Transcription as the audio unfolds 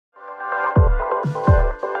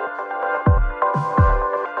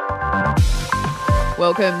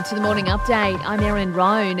Welcome to the Morning Update. I'm Erin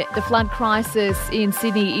Roan. The flood crisis in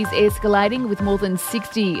Sydney is escalating with more than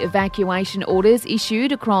 60 evacuation orders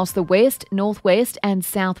issued across the west, northwest and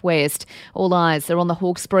southwest. All eyes are on the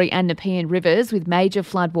Hawkesbury and Nepean rivers with major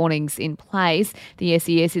flood warnings in place. The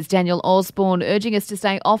SES's Daniel Osborne urging us to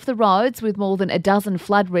stay off the roads with more than a dozen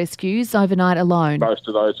flood rescues overnight alone. Most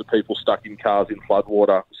of those are people stuck in cars in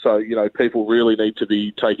floodwater. So, people really need to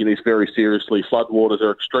be taking this very seriously. Floodwaters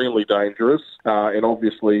are extremely dangerous and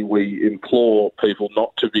obviously we implore people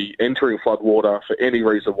not to be entering floodwater for any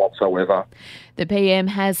reason whatsoever. The PM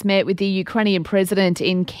has met with the Ukrainian president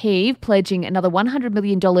in Kyiv, pledging another $100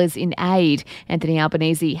 million in aid. Anthony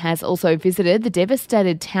Albanese has also visited the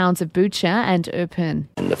devastated towns of Bucha and Irpin.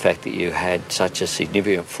 And the fact that you had such a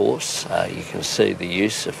significant force, you can see the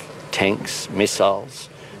use of tanks, missiles,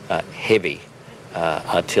 heavy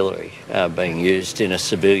artillery being used in a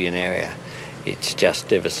civilian area. It's just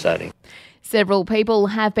devastating. Several people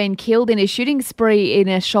have been killed in a shooting spree in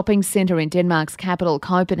a shopping centre in Denmark's capital,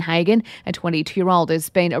 Copenhagen. A 22-year-old has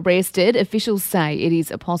been arrested. Officials say it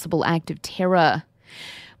is a possible act of terror.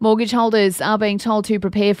 Mortgage holders are being told to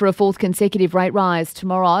prepare for a fourth consecutive rate rise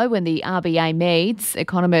tomorrow when the RBA meets.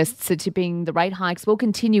 Economists are tipping the rate hikes will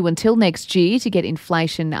continue until next year to get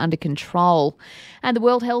inflation under control. And the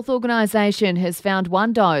World Health Organisation has found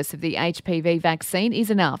one dose of the HPV vaccine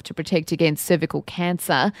is enough to protect against cervical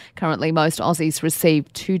cancer. Currently, most Aussies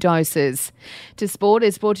receive 2 doses. To sport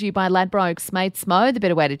is brought to you by Ladbrokes Mates Mo, the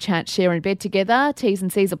better way to chat, share and bet together. T's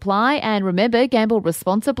and C's apply. And remember, gamble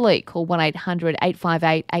responsibly. Call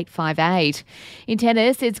 1-800-858-858. In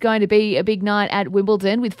tennis, it's going to be a big night at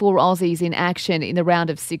Wimbledon with 4 Aussies in action in the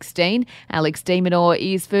round of 16. Alex de Minaur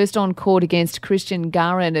is first on court against Christian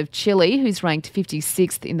Garin of Chile, who's ranked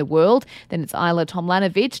 56th in the world. Then it's Isla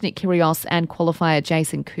Tomljanovic, Nick Kyrgios and qualifier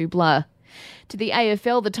Jason Kubler. To the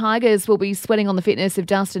AFL, the Tigers will be sweating on the fitness of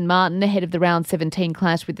Dustin Martin ahead of the round 17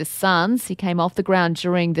 clash with the Suns. He came off the ground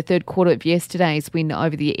during the third quarter of yesterday's win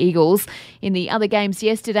over the Eagles. In the other games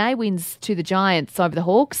yesterday, wins to the Giants over the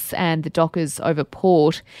Hawks and the Dockers over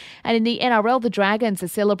Port. And in the NRL, the Dragons are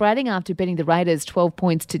celebrating after beating the Raiders 12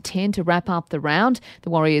 points to 10 to wrap up the round.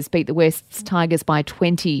 The Warriors beat the West's Tigers by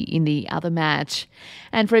 20 in the other match.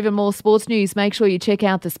 And for even more sports news, make sure you check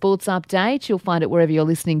out the Sports Update. You'll find it wherever you're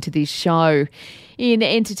listening to this show. In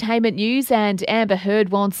entertainment news, and Amber Heard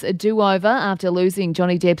wants a do-over after losing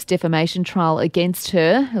Johnny Depp's defamation trial against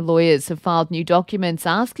her. Her lawyers have filed new documents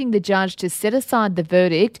asking the judge to set aside the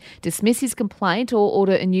verdict, dismiss his complaint or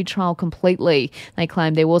order a new trial completely. They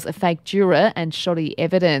claim there was a fake juror and shoddy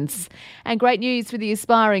evidence. And great news for the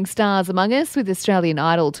aspiring stars among us with Australian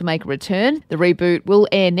Idol to make a return. The reboot will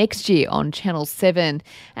air next year on Channel 7.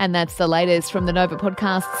 And that's the latest from the Nova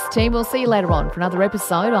Podcasts team. We'll see you later on for another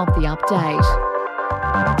episode of The Update.